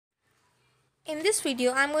In this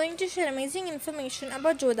video, I am going to share amazing information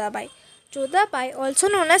about Jodha. Jodha, also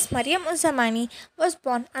known as Mariam zamani, was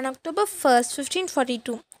born on October 1st,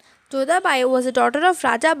 1542. Jodha was a daughter of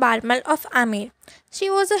Raja Barmal of Amir. She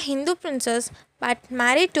was a Hindu princess but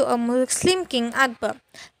married to a Muslim king Akbar.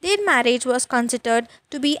 Their marriage was considered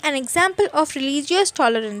to be an example of religious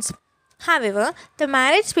tolerance. However, the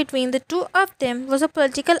marriage between the two of them was a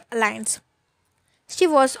political alliance. She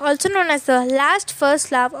was also known as the last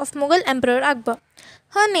first love of Mughal Emperor Akbar.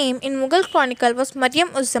 Her name in Mughal chronicle was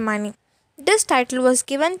Mariam-uz-Zamani. This title was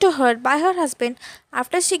given to her by her husband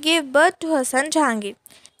after she gave birth to her son Jahangir.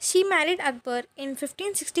 She married Akbar in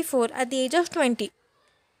 1564 at the age of 20.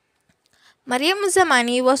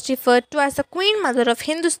 Mariam-uz-Zamani was referred to as the Queen Mother of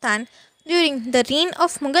Hindustan during the reign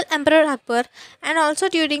of Mughal Emperor Akbar and also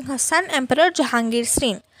during her son Emperor Jahangir's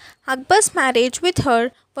reign. Akbar's marriage with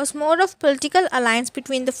her was more of political alliance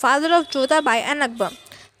between the father of Jodha and Akbar.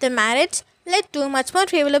 The marriage led to a much more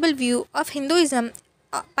favorable view of Hinduism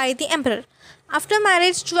by the emperor. After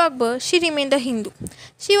marriage to Akbar, she remained a Hindu.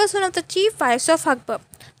 She was one of the chief wives of Akbar.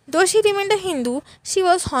 Though she remained a Hindu, she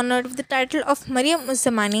was honored with the title of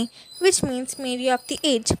Mariam-uz-Zamani, which means Mary of the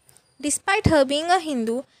Age. Despite her being a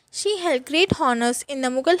Hindu, she held great honors in the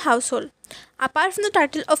Mughal household. Apart from the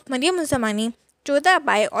title of Mariam-uz-Zamani,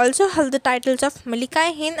 Jodha also held the titles of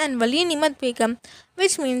Malika-e-Hind and Wali-e-Nimat Begum,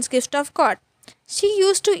 which means gift of God. She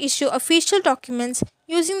used to issue official documents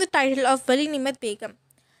using the title of Wali-e-Nimat Begum.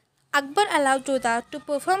 Akbar allowed Jodha to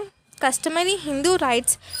perform customary Hindu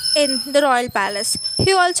rites in the royal palace.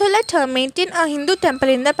 He also let her maintain a Hindu temple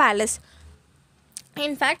in the palace.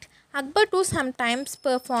 In fact, Akbar too sometimes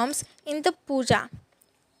performs in the puja.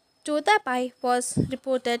 Jodha was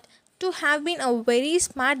reported to have been a very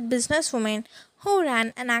smart businesswoman who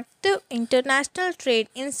ran an active international trade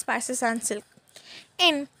in spices and silk.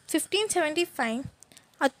 In 1575,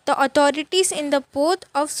 the authorities in the port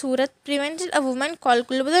of Surat prevented a woman called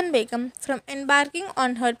Gulbadan Begum from embarking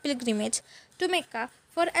on her pilgrimage to Mecca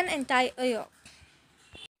for an entire year.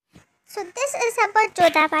 So this is about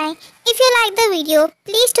Jodha. If you like the video,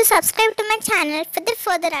 please to subscribe to my channel for the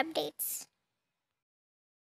further updates.